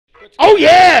Oh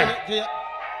yeah!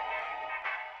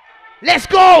 Let's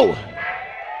go!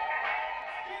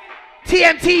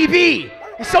 TMTV,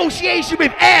 association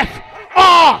with FRB!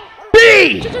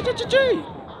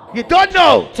 You don't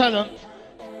know? Tell them.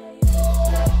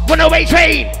 Runaway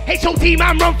train, HOT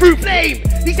man run through flame.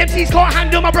 These MCs can't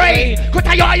handle my brain. Cut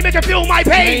I eye, make her feel my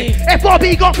pain.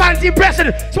 FRB got fans in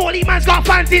Preston, Smalley man's got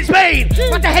fans in Spain.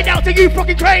 Want to head out to you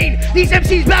fucking crane. These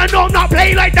MCs better not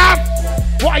play like that.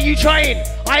 What are you trying?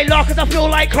 I laugh cause I feel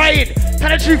like crying. Tell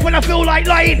the truth when I feel like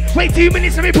lying. Wait 2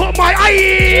 minutes and me put my eye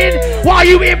in. What are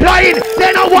you implying?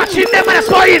 They're not watching them and I'm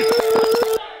spying.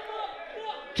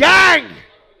 Gang!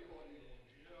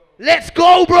 Let's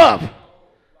go, bruv!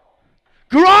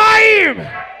 Grime!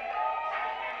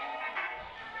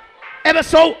 I'm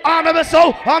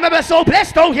ever so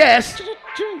blessed, oh yes.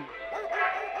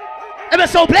 Ever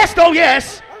so blessed, oh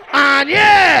yes. And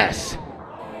yes!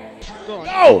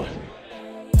 Go!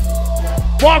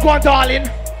 Walk on, darling.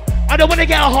 I don't want to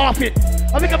get a half it.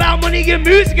 I think about money and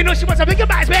music, you know she wants to think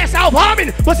about it's better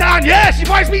self-harming. But saying, yeah, she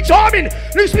finds me charming.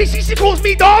 New species, she calls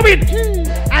me Darwin.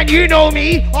 And you know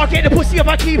me, I'll get the pussy if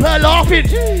I keep her laughing.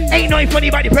 Ain't nothing funny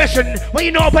about depression. When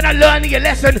you know when I learn your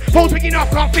lesson. Phone's picking up,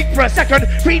 can't think for a second.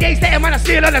 3 days later, man, I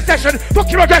still on a session. Fuck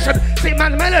your aggression, same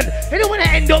man melon. They don't want to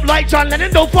end up like John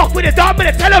Lennon. Don't fuck with the dumb,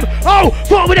 but tell him. Oh,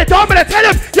 fuck with the dumb, but tell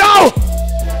him. Yo,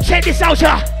 check this out,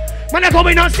 ya. Man, I'm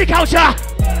going on sick out, ya.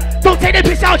 Don't take the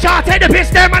piss out, ya. Take the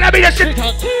piss there, man, I be the shit.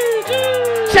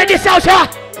 Check this out, ya.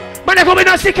 Man, I'm going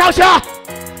on sick out, ya.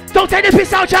 Don't take the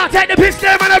piss out, ya. Take the piss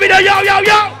there, man, I be the yo, yo,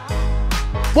 yo.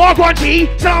 Walk on G,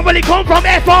 someone really come from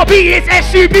FRB, it's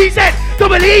SUBZEE,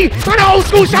 double E, man, old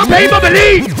school champagne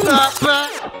bubbly.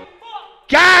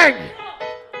 Gang.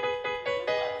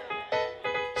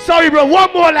 Sorry, bro,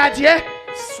 one more, lads, yeah?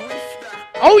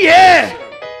 Oh, yeah.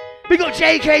 We got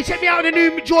JK, check me out on the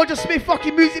new Georgia Smith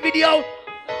fucking music video.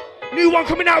 New one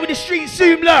coming out with the street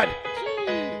soon, blood.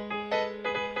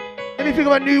 Let me think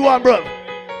of a new one, bro.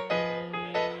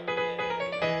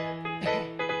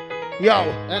 Yo,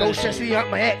 don't stress me out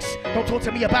my ex. Don't talk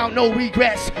to me about no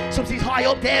regrets. SUBZEE's high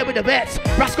up there with the vets.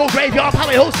 Rascal graveyard,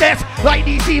 power hostess. Like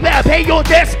DC, better pay your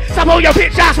debts. Stop all your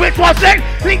bitch ass with one leg.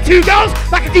 Link 2 girls,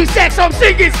 I can do sex, I'm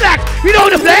singing slacks. You know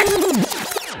the flex?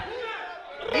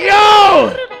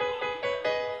 Yo!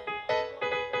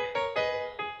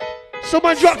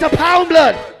 Someone dropped a pound,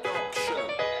 blood.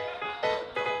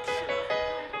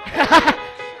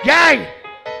 Gang.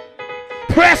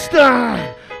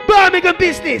 Preston. Birmingham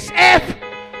business. FRB.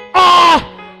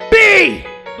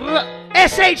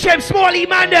 SHM Smalley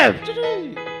Mandem.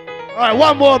 Alright,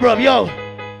 one more, bro. Yo.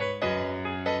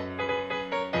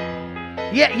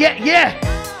 Yeah.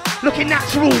 Looking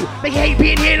natural, they hate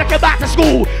being here like I'm back to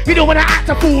school. You don't wanna act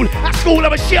a fool. At school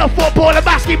I'm a shit of football and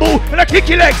basketball. And I kick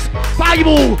your legs,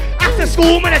 valuable. After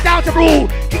school, man, I'm down to rule.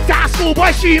 Kicked out of school,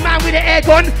 boy, shoot man with an air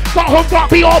gun. Got home, got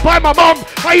beat up by my mum.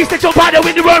 I used to jump out the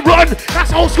window and run.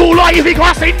 That's old school, like you think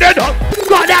I seen dead.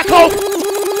 Got that cold.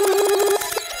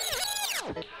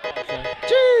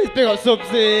 Jeez, big up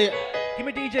SUBZEE. Give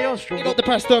me DJ Ostrom. Big up the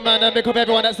Preston man and big up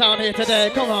everyone that's down here today.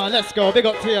 Come on, let's go. Big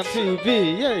up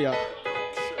TMTV. Yeah.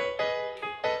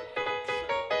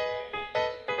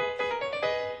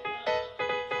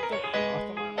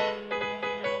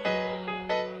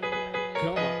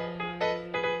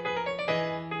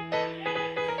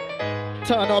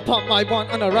 Turn up on my one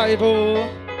on arrival.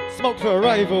 Smoke for a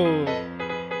rival.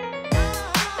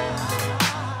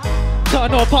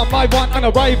 Turn up on my one on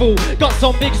arrival. Got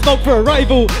some big smoke for a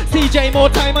rival. CJ more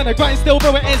time on the grind still.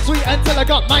 Bro, it ain't sweet until I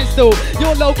got mine still.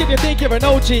 You're low if you think you're an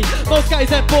OG. Most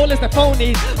guys ain't ballers, they're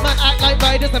phonies. Man act like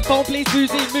riders and phone please.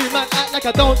 Susie move, man act like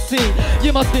I don't see.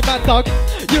 You must be mad dog.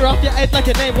 You're off your head like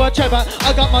your name were Trevor.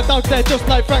 I got my dogs there just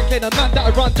like Franklin. A man that I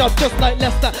run job just like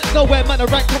Lester. Nowhere man a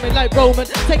rank coming like Roman.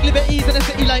 Take liberties in a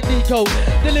city like Nico.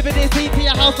 Deliver this heat to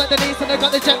your house like Denise. And I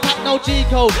got the jetpack, no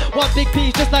G-code. One big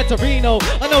piece just like Torino.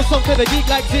 I know some for the geek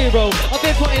like Zero. I've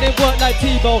been putting in work like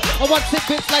Tebow. I want 6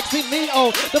 bits like Sweet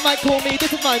Neo. The mic call me,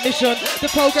 this is my mission. The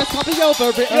progress can't be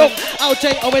overwritten.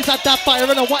 LJ always had that fire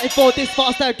and I wanted for this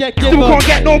fast to get given. Still can't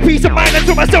get no peace of mind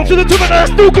until myself to the top and I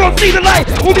still can't see the light.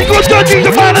 All these good judges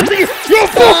of vanity. Yo,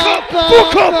 fuck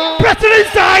up. Press it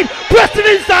inside,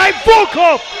 fuck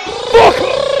up.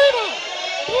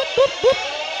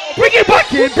 Bring it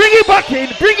back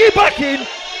in.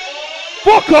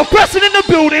 Fuck off, pressing in the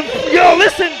building. Yo,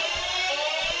 listen.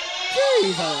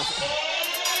 Jesus.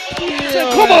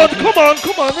 Come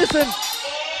on, listen.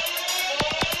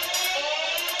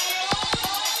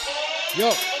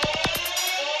 Yo.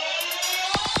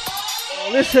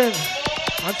 Listen.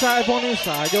 I'm tired on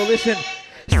inside. Yo, listen.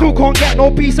 Still can't get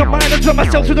no peace of mind. I drop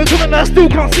myself to the tunnel and I still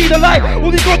can't see the light. All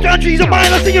these goddamn trees of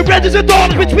mine, I see it red as a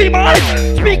dawn between my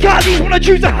eyes. Speak out these when I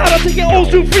choose the hell, I take it all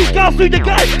through freestyles through the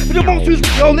guy. But the monsters,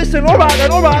 yo, listen, alright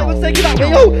then, alright, let's take it that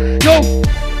way, yo.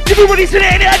 Everybody's sitting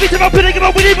in it every time I'm putting him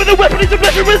up with it, but the weapon is a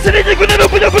blessing, we're sitting there, gonna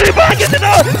open up it back, get it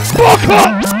out. Fuck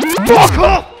up! Fuck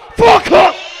up! Fuck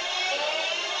up!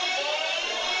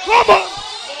 Come on!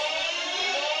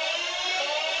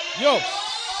 Yo.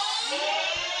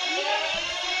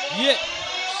 Yeah.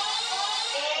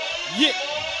 Yeah.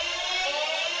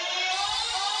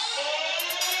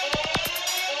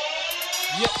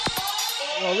 Yeah.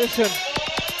 Yo, listen.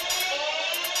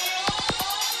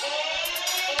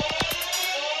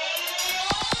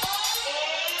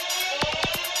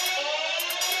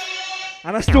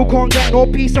 And I still can't get no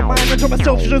peace of mind. I drop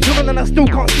myself to the tunnel and I still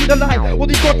can't see the light. All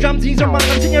these goddamn JAMZs of mine,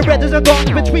 I'm seeing red as a dark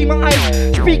between my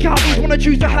eyes. Speak out these when I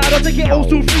choose to hide. I take it all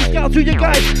through freestyle to you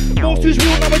guys. Most who's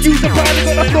real, now I use the pride.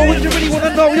 I got the flow and you really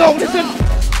wanna know. Yo, listen.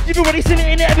 Everybody's sitting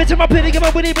in it every time I'm putting him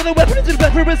up with it, but the weapon is a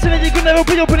weapon, and you can never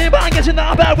put your put it back. Guessing that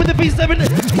I'm bad with the beast 7.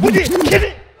 Would you kill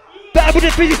it? Bad with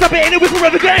this busy stop it in it, we're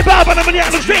forever getting bad. But I'm in the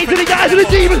out of straight to the guys and the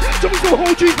demons. Someone's gonna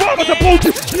hold you, wrong as opposed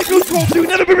to. And it goes wrong to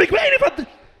never be regretting it. But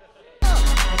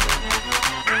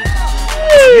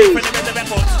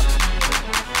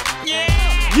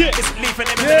yeah, it's me for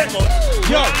them records.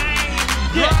 Yo,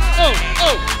 yeah,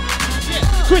 oh, yeah,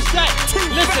 Chris Dyke,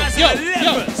 listen, yo.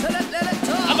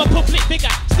 I'm a public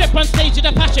figure, step on stage with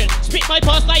a passion, spit my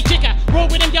bars like Jigger, roll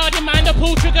with them yard in mind, I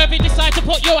pull trigger if you decide to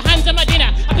put your hands on my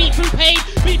dinner. I beat through pain,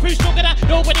 beat through struggle that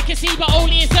nobody can see but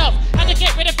only yourself. Had to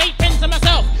get rid of fake friends and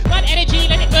myself, bad energy,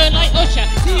 let it burn like Usher.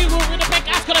 See you roll with a back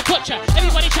ass, gonna touch her.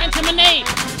 Everybody chanting my name,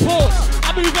 pause.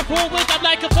 I'm moving forward, I'm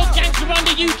like a fuck gangster on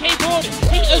the UK borders.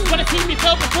 Haters wanna see me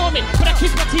fail performing, but I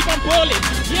kiss my teeth on balling.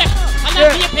 Yeah, I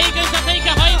love the pagans, I take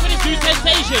a high with this new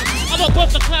sensation. I'm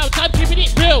above the clouds, I'm keeping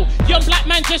it real. Young black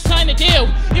man just sign a deal.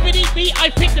 If it need me, I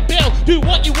pick the bill. Do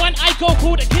what you want, I go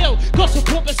for the kill. Got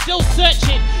support but still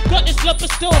searching. Got this love but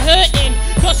still hurting.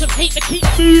 Got some hate to keep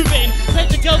moving.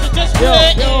 Plenty of girls are just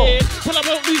flirting. Till I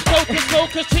won't lose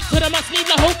focus. Trick to them, I sleep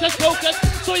like hocus pocus.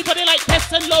 So you got it like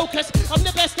pests and locusts. I'm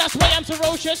the best, that's why I'm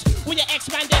ferocious. When your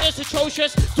ex-man dead is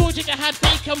atrocious. Told you to have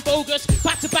fake and bogus.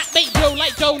 Back to back, make bro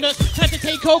like donuts. Time to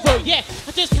take over, yeah.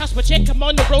 I just cash my check, I'm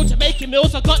on the road to making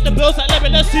meals. I got the bills like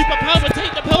Lebanon, superpower.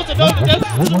 Take the pills and know the deal.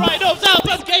 That's right, those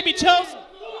albums gave me chills.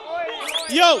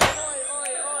 Yo.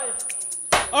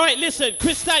 Alright, listen,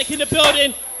 Chris Dyke in the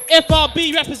building.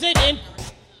 FRB representing.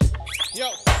 Yo,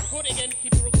 record it again,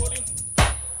 keep it recording.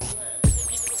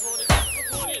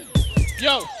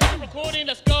 Yo, keep it recording,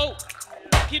 let's go.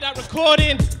 Keep that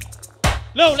recording.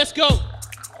 No, let's go.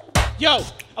 Yo,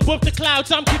 above the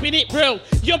clouds, I'm keeping it real.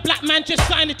 Young black man, just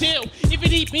sign a deal. If you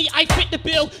need me, I fit the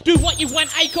bill. Do what you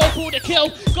want, I go for the kill.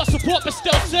 Got support but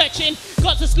still searching.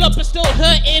 Got the slug but still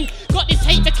hurting. Got this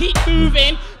hate to keep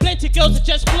moving. Plenty girls are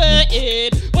just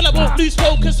flirting. Well, I won't lose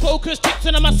focus. Tricks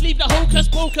on my sleeve, the hocus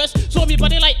pocus. Saw me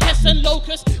body like pests and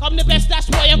locusts. I'm the best, that's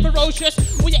why I'm ferocious.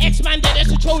 All your ex-man dead,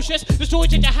 that's atrocious. The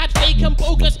storage that had fake and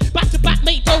bogus. Back to back,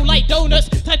 make dough like donuts.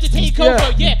 Time to take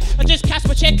over, yeah. I just cash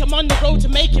my check, I'm on the road to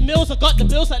making meals. I got the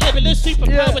bills like Limitless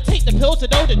superpower. Take the pills to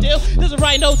know the deal. There's a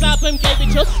Rhino's album, gave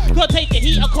me chills. Gotta take the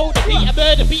heat, a cold the beat, a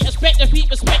murder beat, a spec the beat,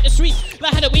 respect the streets.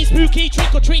 Like Halloween, spooky,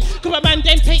 trick or treat. Come on, man,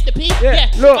 then take the beat. Yeah,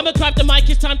 I'ma grab the mic,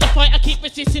 it's time to fight. I keep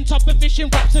resisting, top position,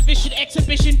 rap sufficient,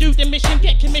 exhibition, do the mission,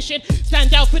 get commission.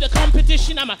 Stand out for the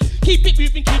competition. I'ma keep it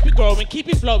moving, keep it growing, keep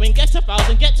it flowing. Get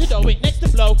 1,000, get to know it, next to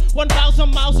blow.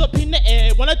 1,000 miles up in the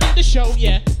air, wanna do the show,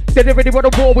 yeah. They didn't really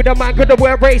want to war with a man, cause the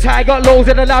word race high, got lows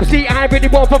in the lab. See, I ain't really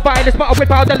want for violence, but I whip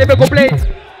out the lyrical blade.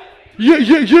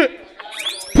 Yeah.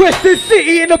 Preston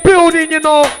City in the building, you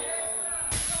know.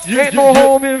 Ain't no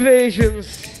home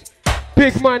invasions.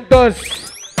 Big man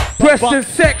does. Preston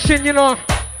section, you know.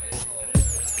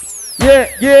 Yeah.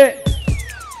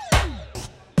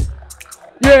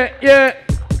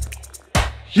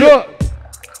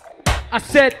 I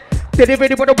said, they didn't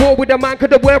really want to war with a man, cause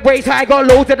the word race high, got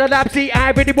loads in the lab. See, I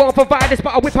ain't really want for violence,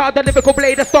 but I whip out the lyrical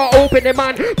blade and start opening,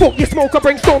 man. Fuck your smoke, I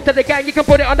bring storm to the gang. You can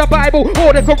put it on the Bible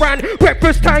or the Quran.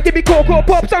 Breakfast time, give me Cocoa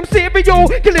Pops, I'm cereal.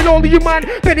 Killing all of you, man.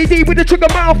 Benny D with the trigger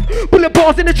mouth. Bullet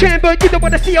balls in the chamber, you don't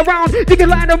want to see around. You can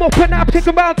line them up and up, take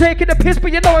them out, taking the piss,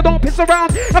 but you know I don't piss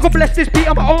around. I can bless this beat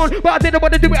on my own, but I didn't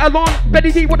want to do it alone.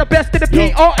 Benny D want the best in the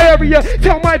PR area.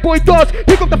 Tell my boy DOZZ,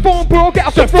 pick up the phone, bro, get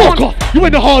off the phone. Fuck off, you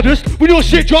ain't the hardest. When your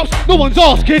shit drops, No one's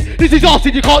asking, this is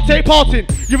asking you can't take part in.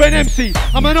 You're an MC,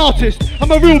 I'm an artist,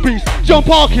 I'm a real beast, John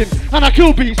Parkin, and I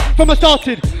kill beats from I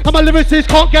started. And my lyricist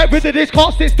can't get rid of this,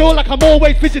 can't sit still like I'm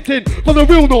always visiting from the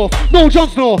real north. No John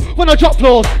Snore, when I drop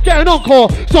floors, get an encore.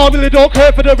 So I really don't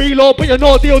care for the reload, but you're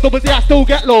not deal, double I still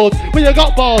get loads. When you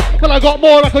got bars, well I got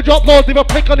more, I can drop loads, leave a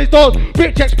prick on his doors.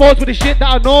 Bitch exposed with the shit that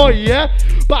I know, yeah?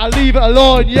 But I leave it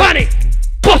alone, yeah? Panic!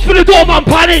 Bust for the door, man,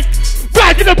 panic!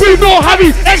 Rise in the boom, no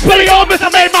hurry! Expelliarmus, I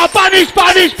made my vanish,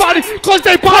 cause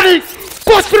they panic!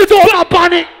 Bust for the door, man,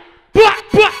 panic!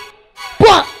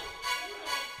 But!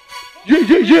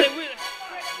 Yeah.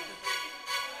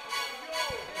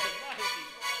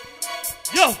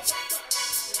 Yo!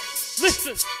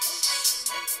 Listen!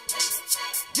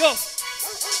 Yo!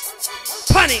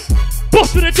 Panic!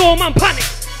 Bust for the door, man, panic!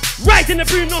 Rise in the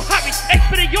boom, no hurry!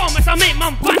 Expelliarmus, I make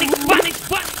man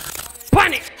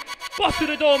panic! Bust to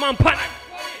the door, man, panic!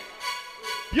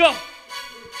 Yo!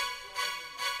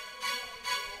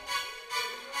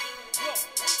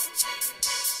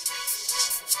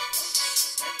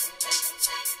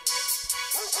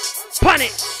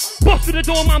 Panic! Bust to the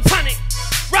door, man, panic!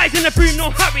 Rise in the boom,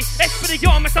 no hurry!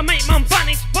 Expelliarmus, I make man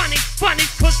vanish,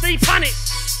 cause they panic!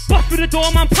 Bust to the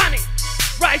door, man, panic!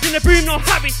 Rise in the boom, no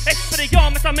hurry!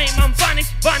 Expelliarmus, I make man vanish!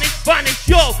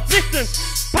 Yo, listen!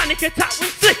 Panic attack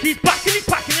when SLIK, he's back and he's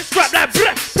packing a strap like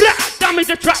blah, damage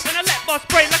the trap when I let bars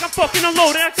spray like I'm fucking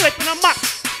unloading a clip and I'm up.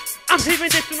 I'm hearing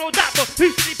this and all that, but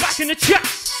who's really back in the chat?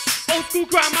 Old school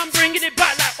grime, I'm bringing it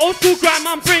back like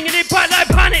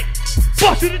panic.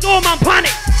 Bust to the door, man,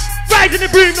 panic. Rise in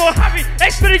the boom, no hurry.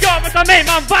 Expelliarmus, I made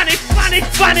man vanish,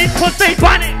 cause they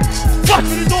panic. Bust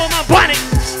to the door, man, panic.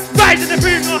 Rise in the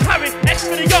boom, no hurry.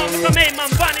 Expelliarmus, I made man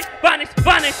vanish.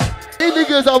 Hey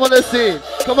niggas, I wanna see.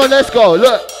 Come on, let's go.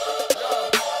 Look,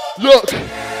 look.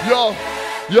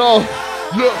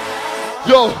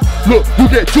 You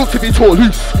get joked to be taught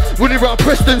loose. Running around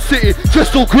Preston City,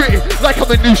 just all gritty, like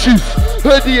I'm in new shoes.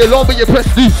 Heard the alarm, but you press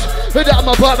loose. Heard that on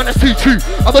my bar, man, that's too true.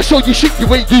 I'ma show you shit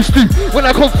you ain't used to. When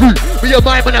I come through, be your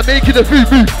mind when I'm making the food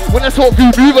move. When I talk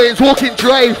through move, I ain't talking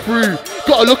drive through.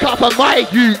 Gotta look out for my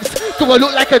youths. So I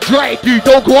look like a dry dude.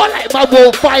 Don't go out like man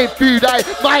won't find food. I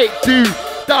might do.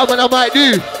 That man I might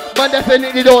do. Man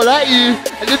definitely don't like you.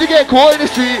 And if you get caught in the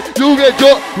street, you'll get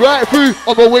dropped right through.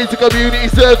 On my way to community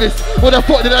service. What the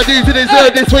fuck did I do to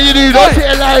deserve this? When you do, don't sit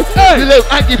alive. You look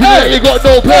active, you got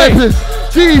no purpose.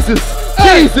 Jesus,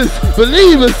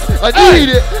 believers, I need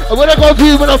it. And when I go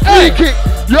through, when I free kick,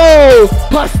 yo,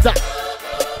 pass that.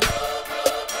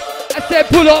 I said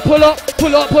pull up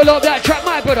that track,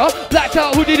 my brother. Blacked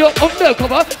out, hooded up,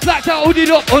 undercover. Blacked out, hooded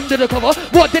up, under the cover.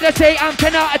 What did I say? I'm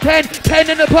 10 out of 10. Pen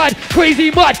in the pad,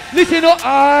 crazy mad. Listen up,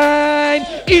 I'm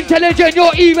intelligent,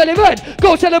 you're irrelevant.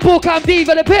 Go tell the book I'm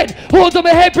developing. Hold on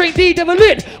my head, bring the devil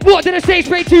in. What did I say?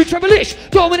 Spray to treble-ish.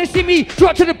 Don't wanna see me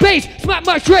drop to the base. Smack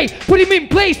my tray, put him in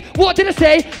place. What did I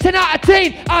say? 10 out of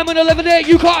 10. I'm on 11 8,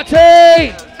 you can't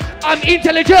take. I'm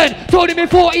intelligent, told him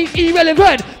before he's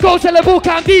irrelevant. Go tell the book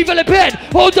I'm developing.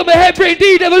 Hold on my head, bring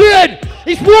the devil in.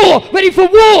 It's war, ready for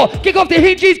war. Kick off the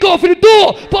hinges, go for the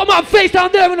door. Put my face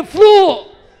down there on the floor.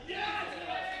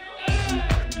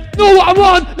 Know what I'm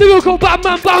on? Lyrical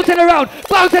Batman bouncing around,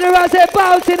 say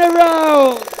bouncing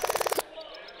around.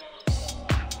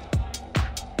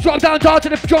 Drop down to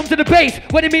the drums and the bass.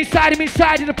 When I'm inside of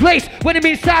the place. When I'm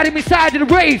inside of the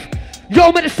rave. Yo,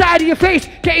 I'm at the side of your face,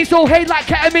 getting so hate like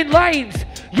ketamine lines.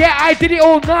 Yeah, I did it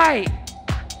all night.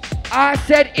 I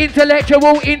said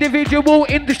intellectual, individual,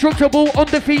 indestructible,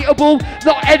 undefeatable,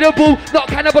 not edible, not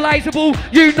cannibalizable.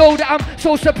 You know that I'm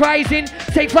so surprising.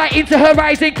 Take flight into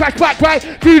horizon, crash back right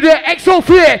through the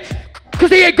exosphere. Cause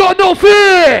they ain't got no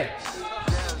fear.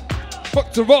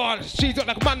 Fucked her on, she's got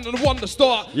like a man on the one to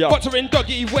start. Fucked her in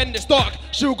doggy when it's dark.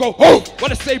 She'll go, oh,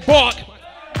 when I say bark.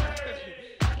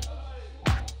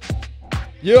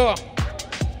 Yeah.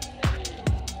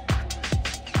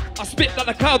 I spit like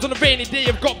the clouds on a rainy day.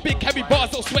 I've got big heavy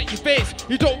bars that'll sweat your face.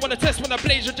 You don't want to test when I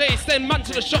blaze your day. Send man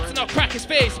to the shops and I'll crack his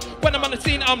face. When I'm on the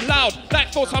scene I'm loud.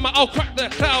 Like full time I'll crack the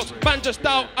clouds. Man just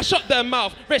out, I shut their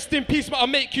mouth. Rest in peace but I'll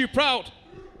make you proud.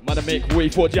 Man, I make way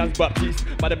for JAMZ Baptiste.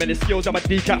 Man, I many skills, I'm a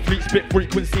decap fleet. Spit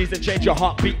frequencies and change your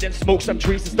heartbeat. Then smoke some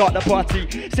trees to start the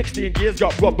party. 16 years,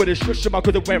 got robbed with a shush. I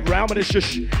could've went round with a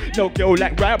shush. No girl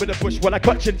like ride with a bush. While I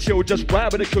clutch and chill, just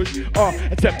ride with a cush.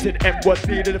 Attempted M was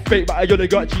needed a fake, but I only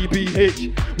got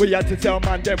GBH. We had to tell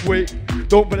man, them wait.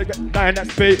 Don't wanna get line,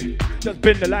 that's fate. Just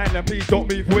bend the line and please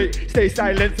don't move weight. Stay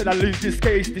silent and I lose this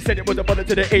case. They said it was a bullet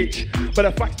to the H. But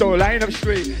the facts don't line up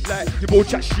straight. Like, you both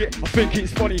chat shit, I think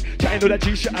it's funny. Chatting all that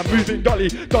G shit that I'm moving dolly.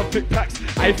 Don't flip packs,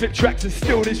 I flip tracks and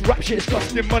still this rap shit is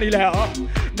costing money like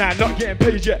Nah, not getting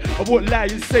paid yet. I won't lie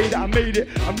and say that I made it.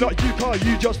 I'm not you, car,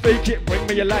 you just fake it. Bring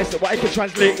me your license, but I can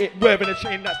translate it. Wearing a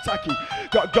chain that's tacky.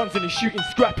 Got guns and he's shooting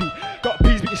scrappy. Got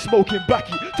peas but he's smoking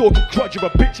backy. Talking crudge of a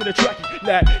bitch in a tracky.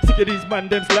 Like, sick of these man,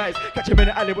 them's lies. Catch them in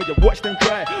the alley where you watch them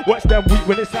cry. Watch them weep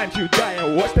when it's time to die.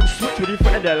 And watch them switch when you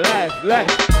find their life.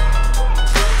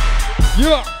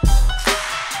 Yeah.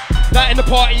 Night in the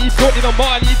party, don't need no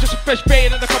money. Just a fresh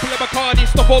bait and a couple of Bacardi.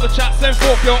 Stop all the chats, send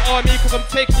forth your army. Cause I'm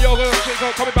taking your girl, she's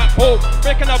not coming back home.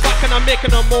 Breaking her back and I'm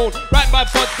making her moan. Right my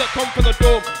buds that come from the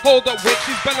dome. Hold up, wait,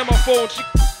 she's bending my phone.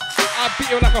 I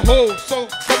beat you like a hoe, so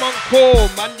come on, call,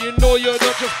 man. You know you're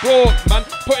not just broke, man.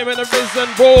 Put him in a risen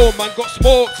roll, man. Got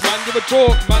smoked, man. You're a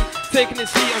joke, man. Taking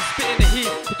his heat, I'm spitting the heat.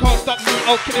 You can't stop me,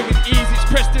 I'll kill him with ease. It's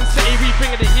Preston City, we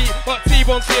bringing the heat. But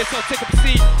T-Bone's here, so I'll take up a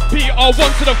seat. PR 1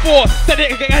 to the 4, said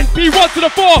it again. P1 to the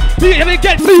 4, P and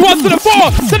again. P1 to the 4,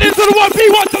 said it to the 1,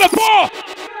 P1 to the 4.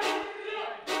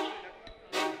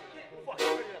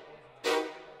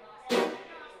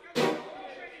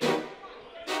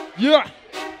 Yeah.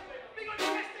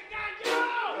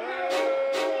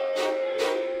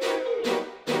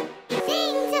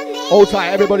 Hold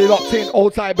tight, everybody locked in.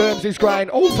 Hold tight, Bermsy's grind.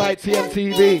 Hold tight,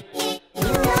 TMTV.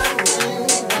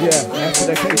 Yeah, S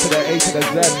to the K to the A to the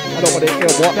Z. I don't want to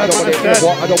hear what, I don't want to hear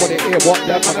what, I don't want to hear what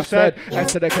them man have said. S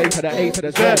to the K to the A to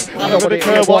the Z. I don't want to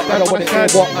hear what, I don't want to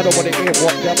hear what, I don't want to hear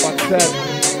what them man said.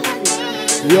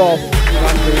 Yo,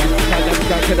 that's free. Man, them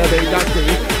skanking the bay, that's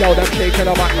free. Yo, them shaking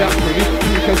the back, that's free.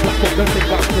 Because black up the thing,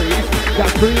 that's free.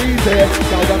 That's freezy.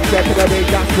 Yo, them shaking the bay,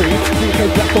 that's free. Because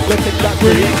black up the thing, that's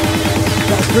free.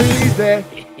 That's freezy.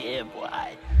 Yeah, boy.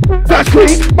 That's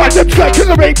green, man, them skanking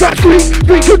the bay, that's green.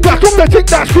 Because black up the thing,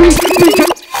 that's free.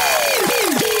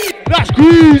 That's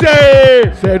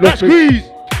greasy. That's grease.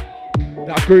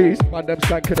 That's grease, man, them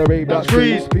skanking the bay, that's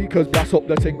grease. Because blast up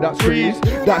the thing, that's grease.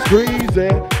 That's greasy.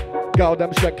 Girl,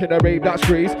 them skanking the rave, that's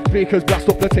grease. Speakers blast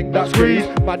up the thing, that's grease.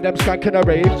 Man, them skanking the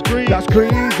rave, that's grease. That's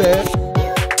grease.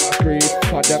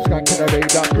 Man, them skanking the rave,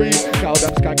 that's grease. Girl,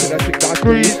 them skanking the thing, that's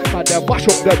grease. Man, them wash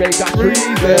up the rave, that's grease.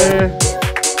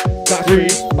 That's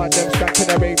grease. Man, them skanking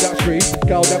the rave, that's grease.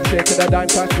 Girl, them shaking the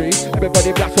dance, that's grease.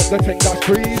 Everybody blast up the thing, that's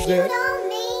grease.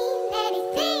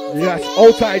 Yes,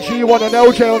 hold tight G1 and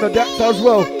LJ on the decks as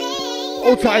well.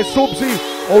 Hold tight SUBZEE.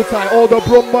 Hold tight all the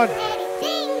Brum man.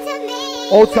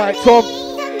 Hold tight, Tom.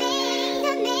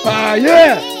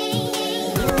 Yeah!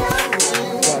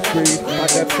 That's grease. Man,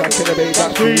 them skanking the bay,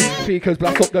 that's grease. Speakers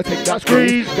blast up the thing, that's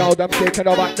grease. Girl, them shaking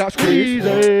the back, that's grease.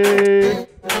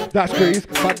 That's grease.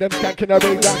 Man, them skanking the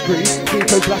bay, that's grease.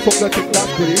 Speakers blast up the thing,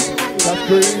 that's grease. That's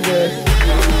grease.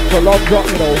 It's a long drop,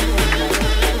 you know.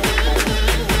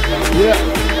 Yeah.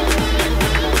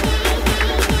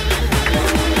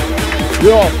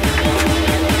 Yo.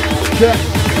 Check.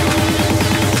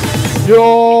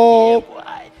 Yo,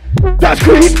 that's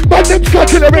green, man, them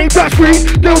skanking the rave, that's green.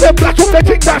 Now them blast up the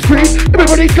thing, that's green.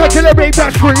 Everybody skanking the rave,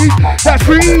 that's green. That's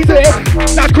green,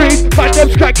 that's green, man, them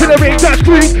skanking the rave, that's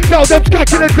green. Now them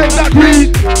skanking the thing, that's green.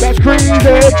 That's green,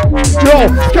 yo,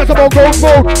 SKAZ I'm on gold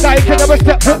mode. Now you can never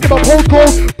step foot in my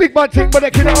postcode. Big man thing, but I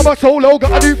can't have a solo.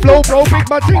 Got a new flow, bro. Big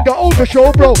man thing, got all the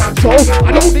show, bro. So I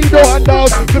don't need no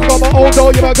handouts. Cause I'm my own though,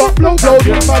 yeah, I got blow.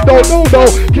 This man don't know, no.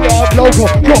 Get out of logo,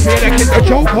 drop me and I get the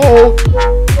choke hole.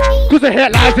 Cause the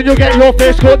headlines and you'll get your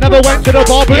face cut. Never went to the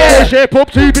bar, but yeah. Shape up.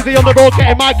 Too busy on the road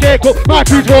getting my cake up. My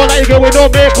food's raw like you go with no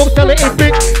makeup. Sell it in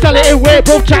big, sell it in weight,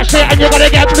 bro. Chat shit and you're gonna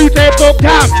get blue tape up.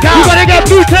 Damn. You gotta get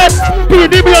blue tape.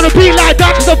 Being me on the beat like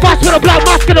that. Cause I'm fast with a black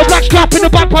mask and a black strap in the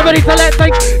back pocket. Select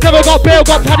thing. Never got bail,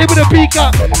 got paddy with a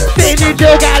beaker. Sitting in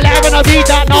jail, got a letter and I beat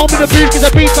that. Now I'm in the booth cause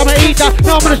a beast, I'm a eater.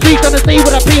 Now I'm in the streets on the sea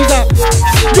with a pizza.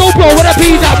 Yo bro, with a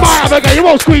pizza, might have a guy, you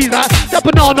won't squeeze that. That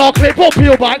banana clip, won't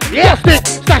peel back. Yeah, stick,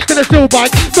 stashed in a steel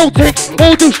bag. No tick,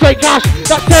 all do straight cash.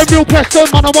 That's 10 real Preston,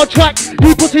 man, I'm on track.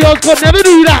 You pussy Osgood never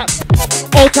do that.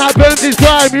 All time Bermsy's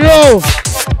grime, yo.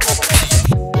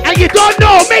 And you don't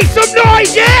know, make some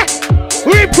noise, yeah?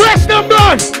 We're in Preston,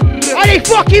 man. Are they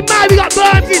fucking mad? We got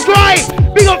Bermsy's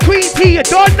grime. We got Queen T, you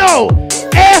don't know.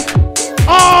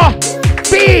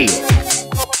 F-R-B.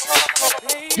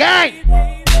 Gang.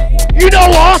 You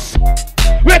know us.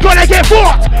 We're gonna get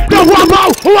fucked. The one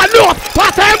more who are north.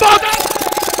 Pass them on.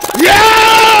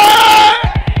 Yeah!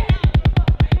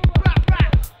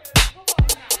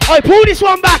 I pull this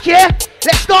one back, yeah?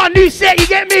 Let's start a new set, you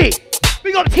get me?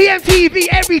 We got TMTV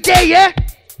every day, yeah?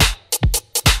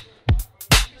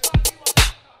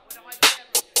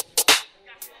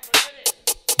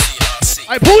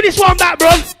 I pull this one back, bro.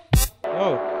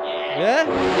 Oh. Yeah?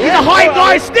 You're the hype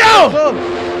guy still!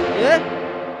 Yeah?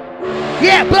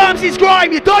 Yeah, Bermsy's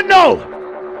Grime, you don't know.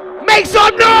 Make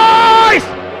some noise!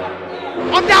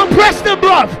 I'm down Preston,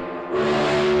 bruv.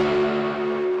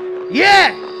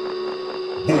 Yeah.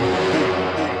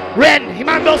 Ren, your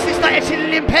man Bill sister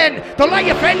chilling in pen. Don't like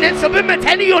your friend then, sub him at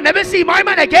 10, you'll never see my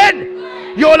man again.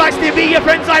 You're like Stevie, your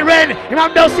friends like Ren. Your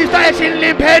man Bill sister chilling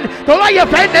in pen. Don't like your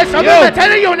friend then, sub him at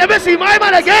 10, you'll never see my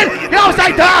man again. You're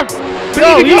outside down.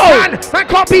 Believe you can, man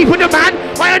can't beef with the man.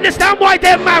 I understand why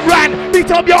them man ran. Beat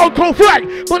up your uncle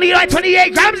Frank. Money like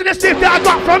 28 grams in the stiff that I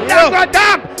got from down,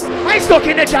 goddamn. I ain't stuck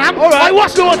in the jam. I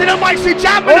watched yours in a mic street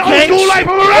jam and the old school life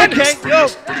of a run.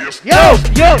 Yo,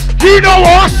 you know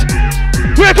us.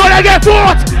 We're gonna get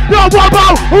fought. No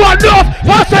bubble, one enough.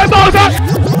 Pass them Moses.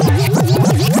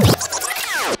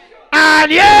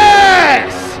 And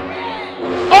yes.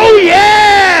 Oh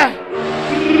yeah.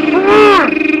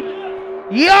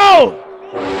 Yo.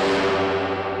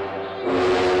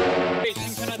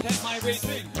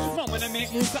 When I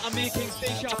make moves that I'm making,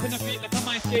 stay sharp in the feet like I'm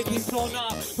ice skating. So now,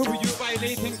 who are you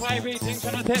violating, pirating,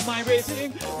 trying to take my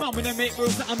rating? Man, when I make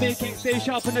moves that I'm making, stay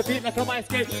sharp in the feet like I'm ice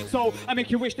skating. So I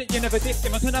make you wish that you never dissed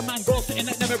him. I turn a man go sitting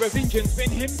that never a vengeance.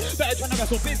 Spin him, better trying to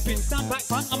wrestle big spin. Stand back,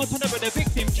 man, I'm a ton of a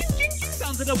victim. Ching, ching, ching,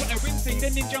 sounds of the winter rinsing. The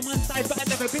ninja man side, but I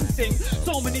never been sting.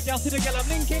 So many girls to the girl I'm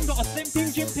linking. Got a slim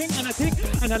thing, gym thing, and a tick,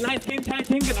 and a light skin, tight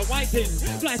thing, and a white thing.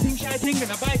 Fly thing, shy thing,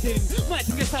 and a biting. My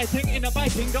thing, a side thing, in a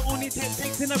biting. The only 10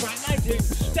 things in a right lighting.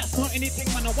 That's not anything,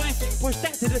 man, a white thing. Push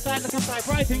that to the side like I'm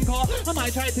typewriting car. I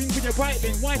might try things with your bright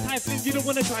thing. White type thing, you don't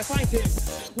wanna try fighting.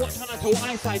 Watch when I tell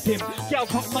eyesight him. Girl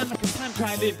cock man like a time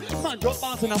trialing. Man drop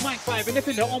bars and a mic 5. And if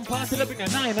in the on pass, it'll bring a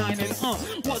 9-9 in.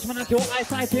 Watch when I tell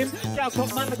eyesight him. Girl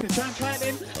cock man like a time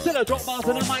trialing. Still a drop bars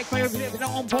and a mic 5. And if in the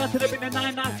on pass, it'll bring a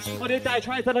 9-9. Or they die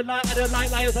tries at the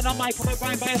light, liars and a mic. I'm a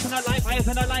grind bias and a light bias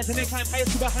and a lies. And they climb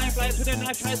highest to behind flyers with a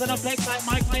knife tries and a flex like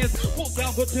mic bias. Walk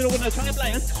down good till they wanna try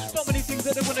bias. So many things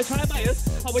that they wanna try bias.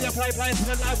 How will you apply pliers to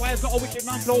the live wires? Got a wicked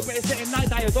man flow, but it's sitting like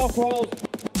dyers off rolls.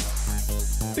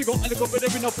 Big up and look up, but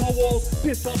they're in the four walls.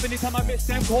 Pissed off anytime I miss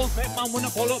them calls. Make man wanna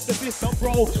follow up the system,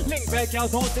 bro. Link bad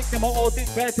gals, don't stick them at all.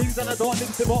 Think bad things and I don't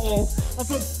link them at all. I'm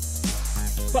good,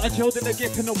 but I chilled in the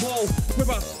gap in the wall. With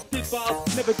a did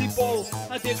bars, never did ball.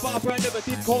 I did barber, I never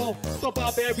did call. So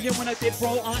barbarian when I did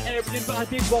bro. I'm Aryan, but I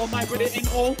did roll. My brother in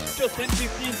all. Just sent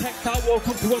 15 texts out,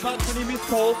 welcome to about 20 missed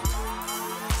calls.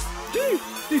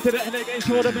 See to the end again,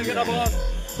 show them again about.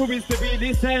 Who is the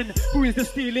realist then? Who is the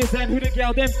steelist then? Who the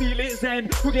girl them feel it then?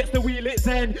 Who gets the wheel it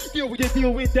then? Deal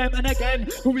with them and again.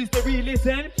 Who is the realist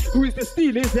then? Who is the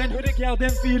steelist then? Who the girl them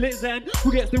feel it then?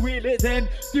 Who gets the wheel it then?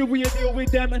 Deal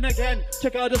with them and again.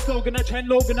 Check out the slogan, a trend,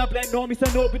 Logan, a blend. No,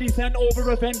 Mr. Nobody send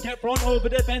over a fen. Get front over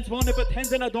the fence, one of a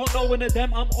 10s and I don't know when of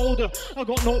them. I'm older. I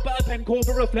got no better pen,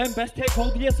 cover a phlegm. Best take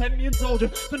hold the ascending soldier.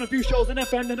 Done a few shows in a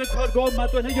fan and the crowd go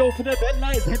mad when I yo for the bed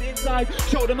lights head inside.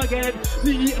 Show them again.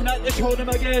 The eating that they show them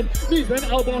again. Knees and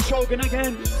elbows shogun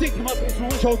again. Stick him up his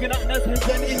room, shogun out and that's his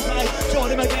then inside. Show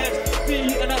them again. The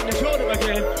eating that they show them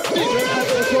again. Knees and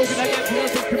elbows shogun again.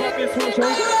 Stick him up his room,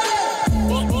 shogun.